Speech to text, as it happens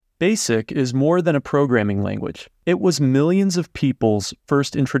BASIC is more than a programming language. It was millions of people's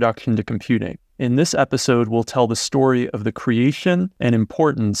first introduction to computing. In this episode, we'll tell the story of the creation and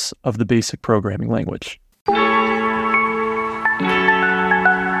importance of the BASIC programming language.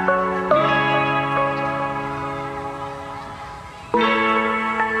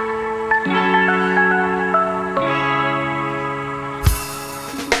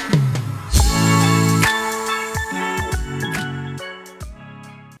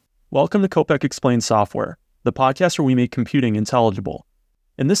 Welcome to Kopec Explains Software, the podcast where we make computing intelligible.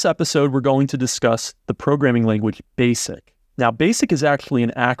 In this episode, we're going to discuss the programming language BASIC. Now, BASIC is actually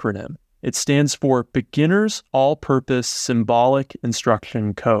an acronym. It stands for Beginner's All-Purpose Symbolic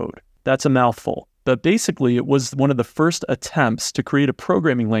Instruction Code. That's a mouthful. But basically, it was one of the first attempts to create a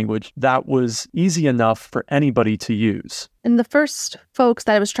programming language that was easy enough for anybody to use. And the first folks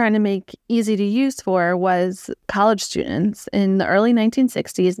that I was trying to make easy to use for was college students in the early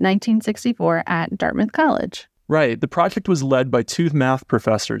 1960s, 1964, at Dartmouth College. Right. The project was led by two math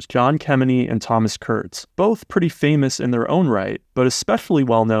professors, John Kemeny and Thomas Kurtz, both pretty famous in their own right, but especially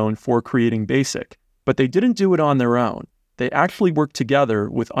well known for creating BASIC. But they didn't do it on their own. They actually worked together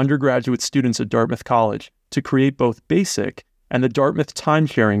with undergraduate students at Dartmouth College to create both BASIC and the Dartmouth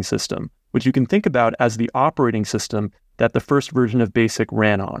time-sharing system, which you can think about as the operating system that the first version of BASIC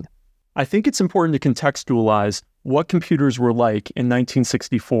ran on. I think it's important to contextualize what computers were like in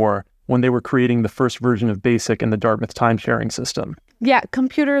 1964 when they were creating the first version of BASIC and the Dartmouth time-sharing system. Yeah,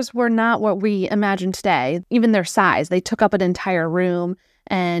 computers were not what we imagine today. Even their size, they took up an entire room,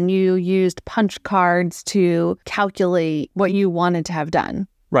 and you used punch cards to calculate what you wanted to have done.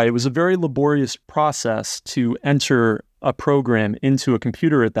 Right. It was a very laborious process to enter a program into a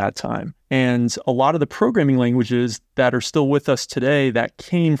computer at that time. And a lot of the programming languages that are still with us today that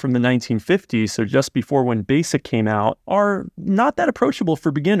came from the 1950s, so just before when BASIC came out, are not that approachable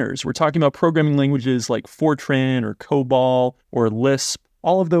for beginners. We're talking about programming languages like Fortran or COBOL or Lisp.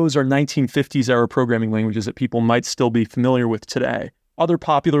 All of those are 1950s era programming languages that people might still be familiar with today. Other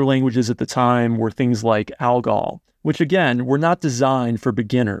popular languages at the time were things like ALGOL, which again, were not designed for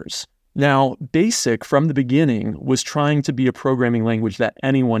beginners. Now, BASIC from the beginning was trying to be a programming language that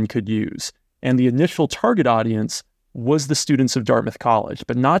anyone could use. And the initial target audience was the students of Dartmouth College,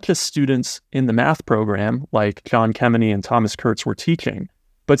 but not just students in the math program like John Kemeny and Thomas Kurtz were teaching,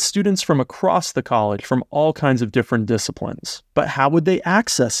 but students from across the college from all kinds of different disciplines. But how would they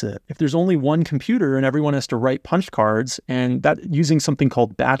access it if there's only one computer and everyone has to write punch cards, and that using something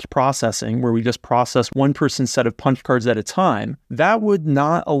called batch processing, where we just process one person's set of punch cards at a time? That would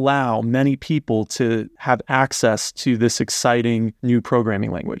not allow many people to have access to this exciting new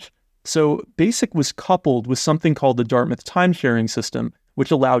programming language. So BASIC was coupled with something called the Dartmouth time-sharing system,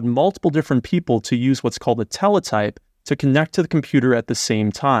 which allowed multiple different people to use what's called a teletype to connect to the computer at the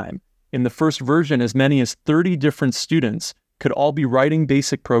same time. In the first version, as many as 30 different students could all be writing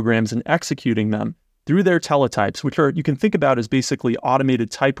BASIC programs and executing them through their teletypes, which are, you can think about as basically automated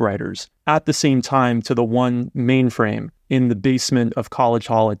typewriters, at the same time to the one mainframe in the basement of College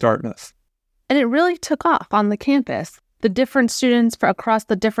Hall at Dartmouth. And it really took off on the campus. The different students across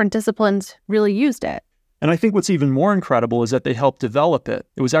the different disciplines really used it. And I think what's even more incredible is that they helped develop it.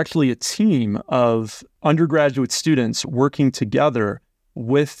 It was actually a team of undergraduate students working together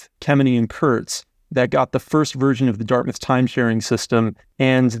with Kemeny and Kurtz that got the first version of the Dartmouth time-sharing system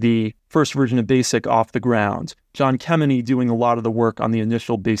and the first version of BASIC off the ground. John Kemeny doing a lot of the work on the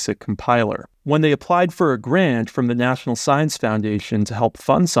initial BASIC compiler. When they applied for a grant from the National Science Foundation to help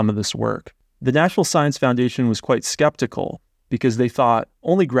fund some of this work, the National Science Foundation was quite skeptical, because they thought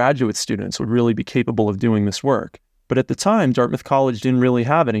only graduate students would really be capable of doing this work. But at the time, Dartmouth College didn't really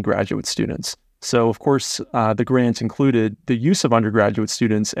have any graduate students. So, of course, the grant included the use of undergraduate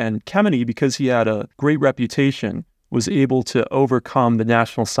students, and Kemeny, because he had a great reputation, was able to overcome the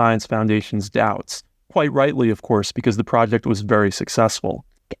National Science Foundation's doubts. Quite rightly, of course, because the project was very successful.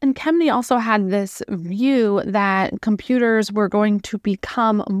 And Kemeny also had this view that computers were going to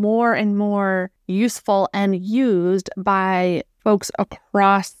become more and more useful and used by folks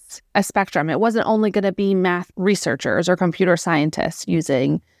across a spectrum. It wasn't only going to be math researchers or computer scientists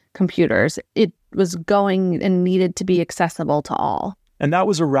using computers. It was going and needed to be accessible to all. And that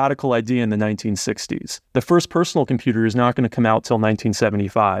was a radical idea in the 1960s. The first personal computer is not going to come out till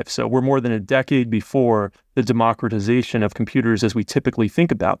 1975. So we're more than a decade before the democratization of computers as we typically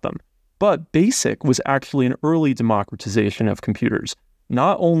think about them. But BASIC was actually an early democratization of computers.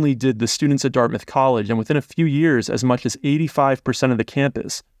 Not only did the students at Dartmouth College, and within a few years, as much as 85% of the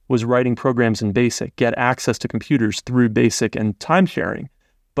campus was writing programs in BASIC, get access to computers through BASIC and time sharing,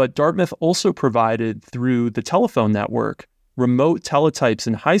 but Dartmouth also provided, through the telephone network, remote teletypes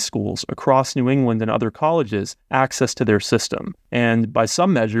in high schools across New England and other colleges access to their system. And by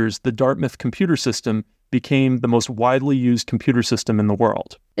some measures, the Dartmouth computer system became the most widely used computer system in the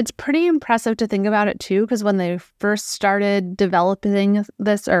world. It's pretty impressive to think about it too, because when they first started developing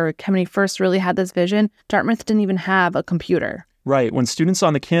this, or Kemeny first really had this vision, Dartmouth didn't even have a computer. Right. When students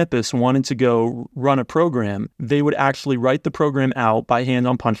on the campus wanted to go run a program, they would actually write the program out by hand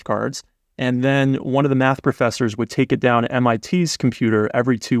on punch cards. And then one of the math professors would take it down to MIT's computer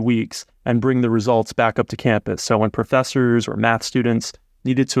every 2 weeks and bring the results back up to campus. So when professors or math students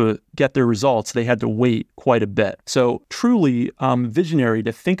needed to get their results, they had to wait quite a bit. So truly visionary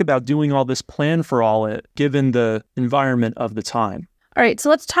to think about doing all this, plan for all it, given the environment of the time. All right, so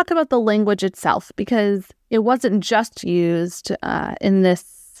let's talk about the language itself, because it wasn't just used in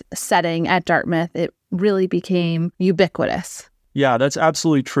this setting at Dartmouth. It really became ubiquitous. Yeah, that's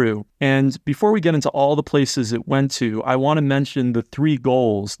absolutely true. And before we get into all the places it went to, I want to mention the 3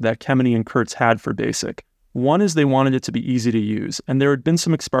 goals that Kemeny and Kurtz had for BASIC. One is they wanted it to be easy to use. And there had been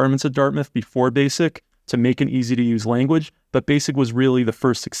some experiments at Dartmouth before BASIC to make an easy-to-use language, but BASIC was really the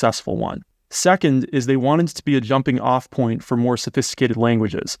first successful one. Second is they wanted it to be a jumping off point for more sophisticated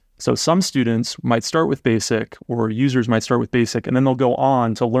languages. So some students might start with BASIC, or users might start with BASIC, and then they'll go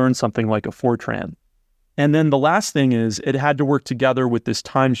on to learn something like a Fortran. And then the last thing is it had to work together with this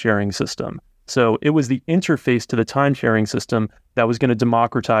time-sharing system. So it was the interface to the time-sharing system that was going to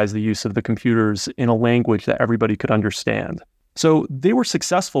democratize the use of the computers in a language that everybody could understand. So they were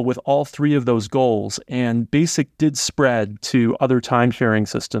successful with all 3 of those goals, and BASIC did spread to other time-sharing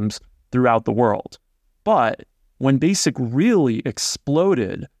systems throughout the world. But when BASIC really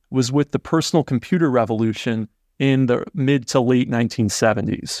exploded was with the personal computer revolution in the mid to late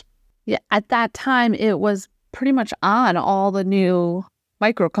 1970s. Yeah, at that time, it was pretty much on all the new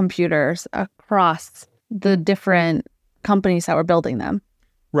microcomputers across the different companies that were building them.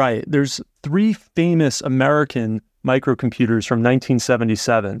 Right. There's 3 famous American microcomputers from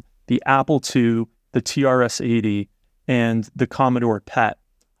 1977, the Apple II, the TRS-80, and the Commodore PET.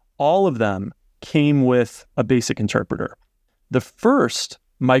 All of them came with a BASIC interpreter. The first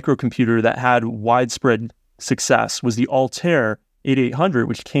microcomputer that had widespread success was the Altair 8800,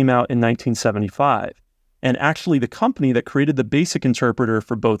 which came out in 1975. And actually, the company that created the BASIC interpreter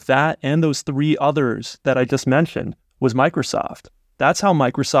for both that and those 3 others that I just mentioned was Microsoft. That's how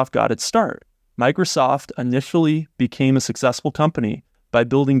Microsoft got its start. Microsoft initially became a successful company by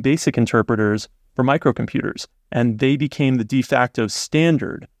building BASIC interpreters for microcomputers, and they became the de facto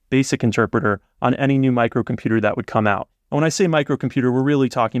standard BASIC interpreter on any new microcomputer that would come out. And when I say microcomputer, we're really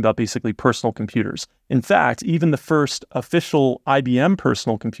talking about basically personal computers. In fact, even the first official IBM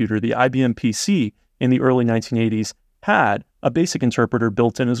personal computer, the IBM PC in the early 1980s, had a BASIC interpreter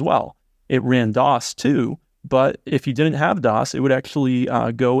built in as well. It ran DOS too, but if you didn't have DOS, it would actually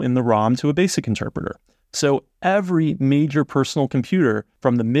go in the ROM to a BASIC interpreter. So every major personal computer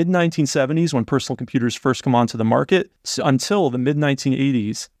from the mid-1970s, when personal computers first come onto the market, until the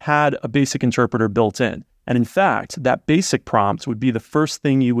mid-1980s, had a BASIC interpreter built in. And in fact, that BASIC prompt would be the first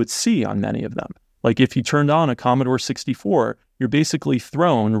thing you would see on many of them. Like if you turned on a Commodore 64, you're basically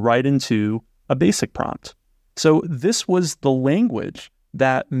thrown right into a BASIC prompt. So this was the language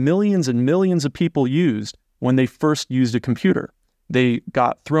that millions and millions of people used when they first used a computer. They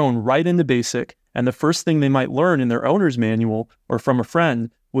got thrown right into BASIC, and the first thing they might learn in their owner's manual or from a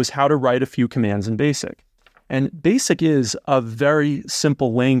friend was how to write a few commands in BASIC. And BASIC is a very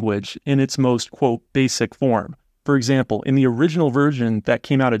simple language in its most, quote, basic form. For example, in the original version that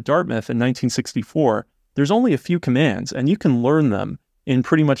came out at Dartmouth in 1964, there's only a few commands, and you can learn them in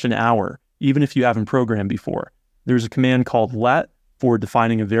pretty much an hour, even if you haven't programmed before. There's a command called let for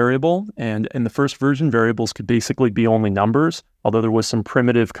defining a variable, and in the first version, variables could basically be only numbers, although there was some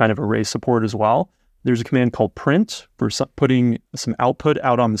primitive kind of array support as well. There's a command called print for putting some output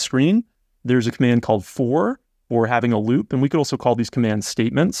out on the screen. There's a command called for having a loop, and we could also call these commands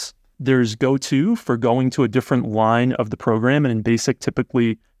statements. There's goto for going to a different line of the program, and in BASIC,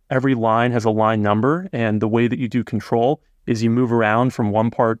 typically every line has a line number, and the way that you do control is you move around from one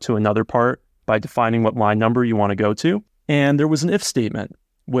part to another part by defining what line number you want to go to. And there was an if statement,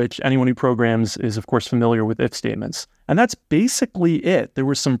 which anyone who programs is, of course, familiar with if statements. And that's basically it. There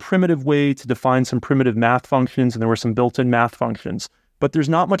was some primitive way to define some primitive math functions, and there were some built-in math functions. But there's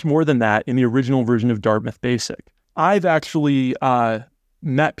not much more than that in the original version of Dartmouth BASIC. I've actually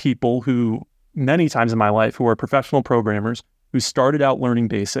met people who, many times in my life, who are professional programmers who started out learning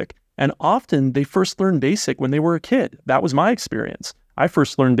BASIC. And often they first learned BASIC when they were a kid. That was my experience. I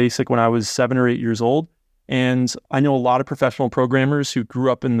first learned BASIC when I was 7 or 8 years old. And I know a lot of professional programmers who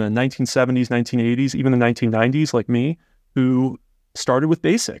grew up in the 1970s, 1980s, even the 1990s, like me, who started with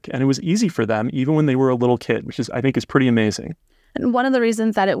BASIC, and it was easy for them even when they were a little kid, which I think is pretty amazing. And one of the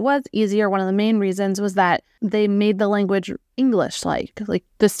reasons that it was easier, one of the main reasons, was that they made the language English-like. Like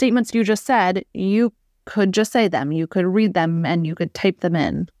the statements you just said, you could just say them, you could read them, and you could type them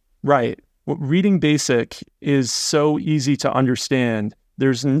in. Right. Reading BASIC is so easy to understand.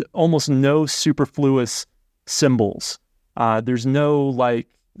 There's almost no superfluous symbols. There's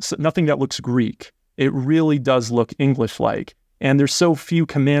nothing that looks Greek. It really does look English-like. And there's so few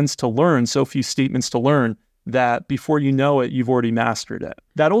commands to learn, so few statements to learn, that before you know it, you've already mastered it.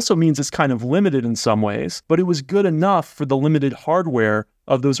 That also means it's kind of limited in some ways, but it was good enough for the limited hardware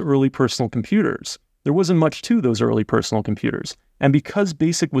of those early personal computers. There wasn't much to those early personal computers. And because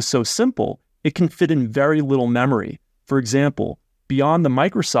BASIC was so simple, it can fit in very little memory. For example, beyond the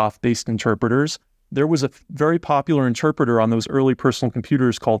Microsoft-based interpreters, there was a very popular interpreter on those early personal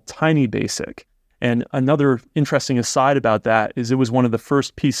computers called TinyBasic. And another interesting aside about that is it was one of the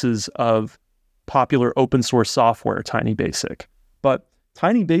first pieces of popular open source software, TinyBasic. But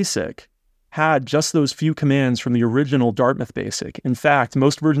TinyBasic had just those few commands from the original Dartmouth Basic. In fact,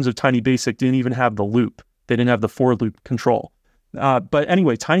 most versions of TinyBasic didn't even have the loop. They didn't have the for loop control. But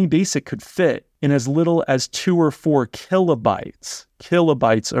anyway, TinyBasic could fit in as little as 2 or 4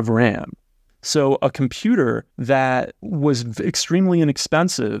 kilobytes of RAM. So a computer that was extremely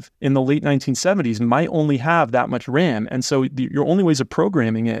inexpensive in the late 1970s might only have that much RAM. And so your only ways of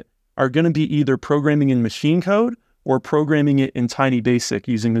programming it are going to be either programming in machine code or programming it in TinyBasic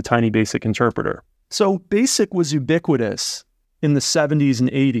using the TinyBasic interpreter. So BASIC was ubiquitous in the 70s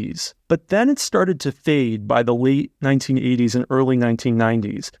and 80s, but then it started to fade by the late 1980s and early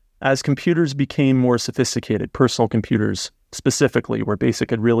 1990s as computers became more sophisticated, personal computers specifically, where BASIC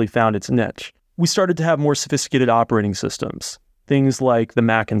had really found its niche. We started to have more sophisticated operating systems, things like the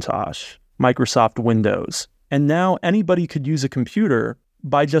Macintosh, Microsoft Windows, and now anybody could use a computer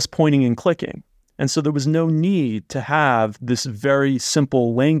by just pointing and clicking. And so there was no need to have this very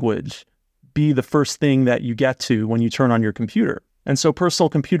simple language be the first thing that you get to when you turn on your computer. And so personal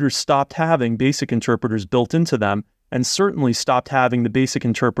computers stopped having BASIC interpreters built into them, and certainly stopped having the BASIC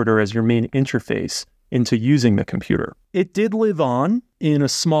interpreter as your main interface into using the computer. It did live on in a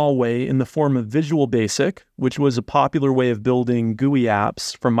small way in the form of Visual Basic, which was a popular way of building GUI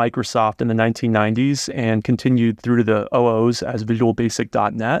apps from Microsoft in the 1990s and continued through to the 00s as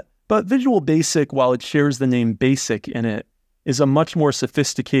visualbasic.net. But Visual Basic, while it shares the name BASIC in it, is a much more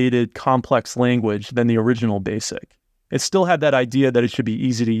sophisticated, complex language than the original BASIC. It still had that idea that it should be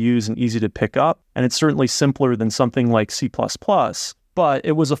easy to use and easy to pick up, and it's certainly simpler than something like C++, but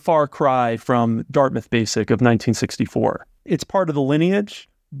it was a far cry from Dartmouth Basic of 1964. It's part of the lineage,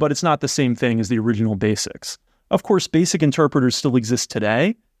 but it's not the same thing as the original BASICs. Of course, BASIC interpreters still exist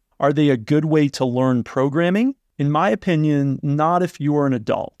today. Are they a good way to learn programming? In my opinion, not if you're an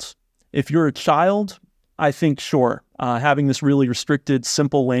adult. If you're a child, I think sure. Having this really restricted,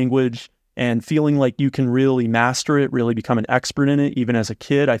 simple language and feeling like you can really master it, really become an expert in it, even as a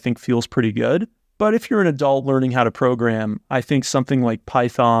kid, I think feels pretty good. But if you're an adult learning how to program, I think something like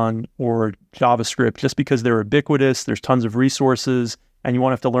Python or JavaScript, just because they're ubiquitous, there's tons of resources, and you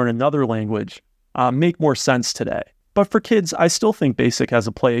won't have to learn another language, make more sense today. But for kids, I still think BASIC has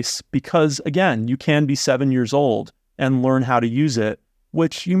a place because, again, you can be 7 years old and learn how to use it,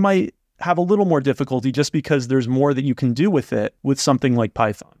 which you might have a little more difficulty just because there's more that you can do with it with something like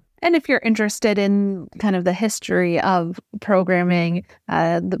Python. And if you're interested in kind of the history of programming,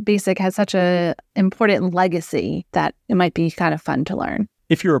 the BASIC has such an important legacy that it might be kind of fun to learn.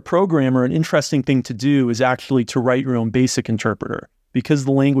 If you're a programmer, an interesting thing to do is actually to write your own BASIC interpreter. Because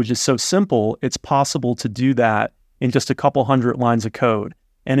the language is so simple, it's possible to do that in just a couple hundred lines of code.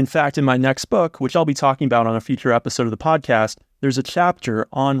 And in fact, in my next book, which I'll be talking about on a future episode of the podcast, there's a chapter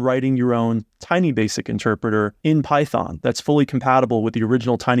on writing your own TinyBasic interpreter in Python that's fully compatible with the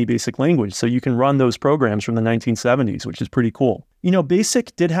original TinyBasic language. So you can run those programs from the 1970s, which is pretty cool. You know,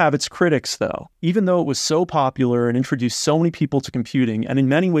 BASIC did have its critics, though. Even though it was so popular and introduced so many people to computing and in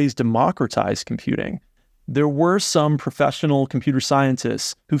many ways democratized computing, there were some professional computer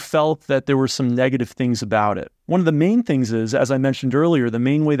scientists who felt that there were some negative things about it. One of the main things is, as I mentioned earlier, the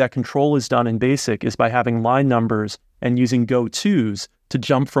main way that control is done in BASIC is by having line numbers and using go-tos to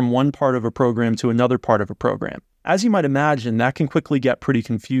jump from one part of a program to another part of a program. As you might imagine, that can quickly get pretty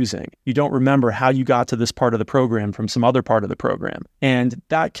confusing. You don't remember how you got to this part of the program from some other part of the program. And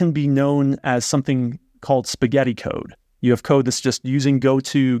that can be known as something called spaghetti code. You have code that's just using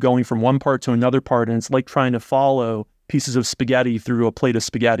go-to, going from one part to another part, and it's like trying to follow pieces of spaghetti through a plate of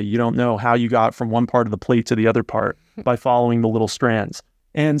spaghetti. You don't know how you got from one part of the plate to the other part by following the little strands.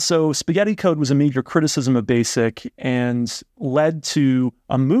 And so spaghetti code was a major criticism of BASIC and led to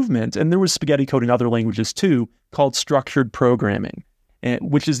a movement, and there was spaghetti code in other languages too, called structured programming,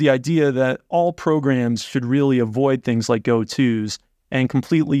 which is the idea that all programs should really avoid things like gotos and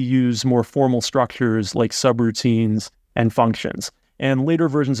completely use more formal structures like subroutines and functions. And later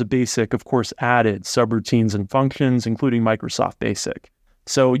versions of BASIC, of course, added subroutines and functions, including Microsoft BASIC.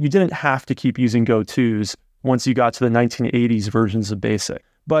 So you didn't have to keep using gotos once you got to the 1980s versions of BASIC.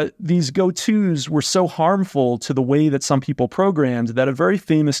 But these gotos were so harmful to the way that some people programmed that a very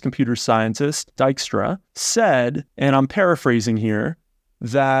famous computer scientist, Dijkstra, said, and I'm paraphrasing here,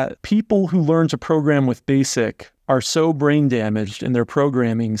 that people who learn to program with BASIC are so brain damaged in their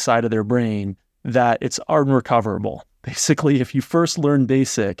programming side of their brain that it's unrecoverable. Basically, if you first learn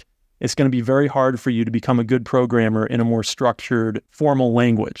BASIC, it's going to be very hard for you to become a good programmer in a more structured, formal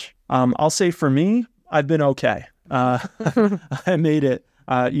language. I'll say for me, I've been okay. I made it,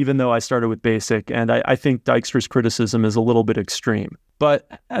 even though I started with BASIC, and I think Dijkstra's criticism is a little bit extreme.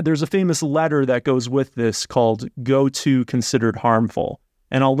 But there's a famous letter that goes with this called Goto Considered Harmful,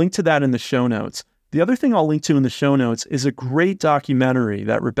 and I'll link to that in the show notes. The other thing I'll link to in the show notes is a great documentary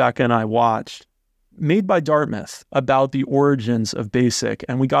that Rebecca and I watched, made by Dartmouth, about the origins of BASIC,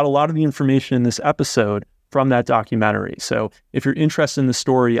 and we got a lot of the information in this episode from that documentary. So if you're interested in the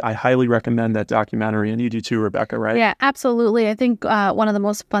story, I highly recommend that documentary. And you do too, Rebecca, right? Yeah, absolutely. I think one of the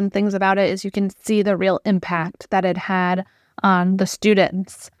most fun things about it is you can see the real impact that it had on the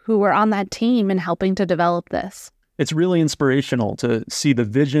students who were on that team and helping to develop this. It's really inspirational to see the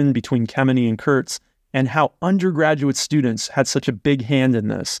vision between Kemeny and Kurtz and how undergraduate students had such a big hand in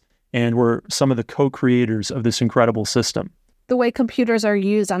this and were some of the co-creators of this incredible system. The way computers are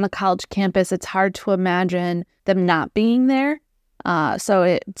used on the college campus, it's hard to imagine them not being there. So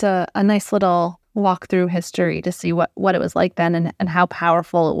it's a nice little walk through history to see what it was like then and how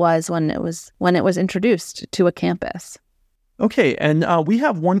powerful it was when it was introduced to a campus. Okay, and we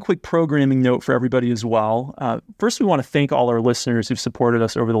have one quick programming note for everybody as well. First, we want to thank all our listeners who've supported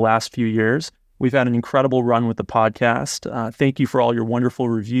us over the last few years. We've had an incredible run with the podcast. Thank you for all your wonderful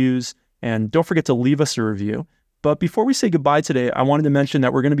reviews, and don't forget to leave us a review. But before we say goodbye today, I wanted to mention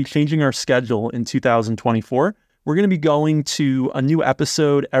that we're going to be changing our schedule in 2024. We're going to be going to a new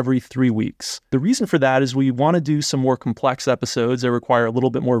episode every 3 weeks. The reason for that is we want to do some more complex episodes that require a little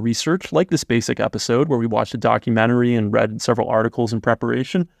bit more research, like this BASIC episode where we watched a documentary and read several articles in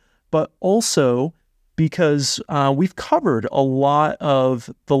preparation, but also because we've covered a lot of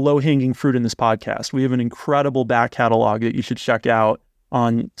the low-hanging fruit in this podcast. We have an incredible back catalog that you should check out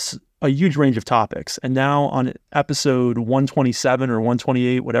on a huge range of topics. And now on episode 127 or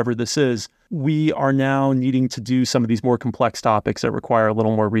 128, whatever this is, we are now needing to do some of these more complex topics that require a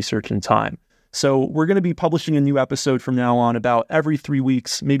little more research and time. So we're going to be publishing a new episode from now on about every 3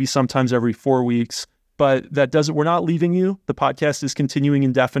 weeks, maybe sometimes every 4 weeks. But we're not leaving you. The podcast is continuing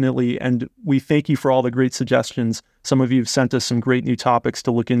indefinitely, and we thank you for all the great suggestions. Some of you have sent us some great new topics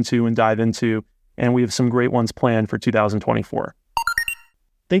to look into and dive into, and we have some great ones planned for 2024.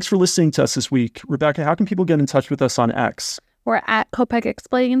 Thanks for listening to us this week. Rebecca, how can people get in touch with us on X? We're at Kopec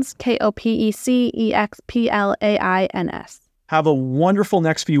Explains, KOPECEXPLAINS. Have a wonderful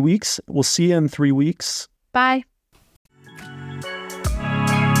next few weeks. We'll see you in 3 weeks. Bye.